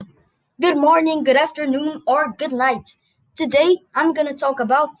Good morning, good afternoon, or good night. Today, I'm gonna talk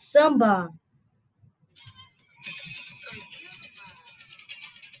about samba.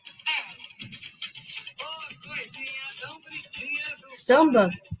 Samba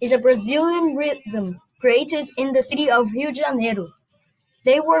is a Brazilian rhythm created in the city of Rio de Janeiro.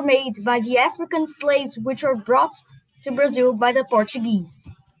 They were made by the African slaves which were brought to Brazil by the Portuguese.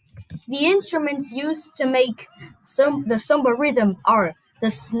 The instruments used to make the samba rhythm are the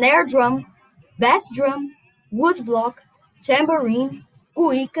snare drum, bass drum, woodblock, tamborim,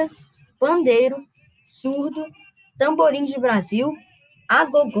 cuicas, pandeiro, surdo, tamborim de Brasil,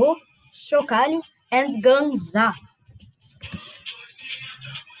 agogô, chocalho, and ganzá.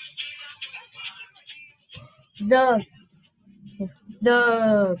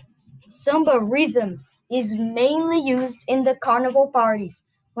 The samba rhythm is mainly used in the carnival parties,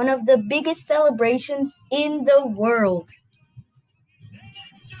 one of the biggest celebrations in the world.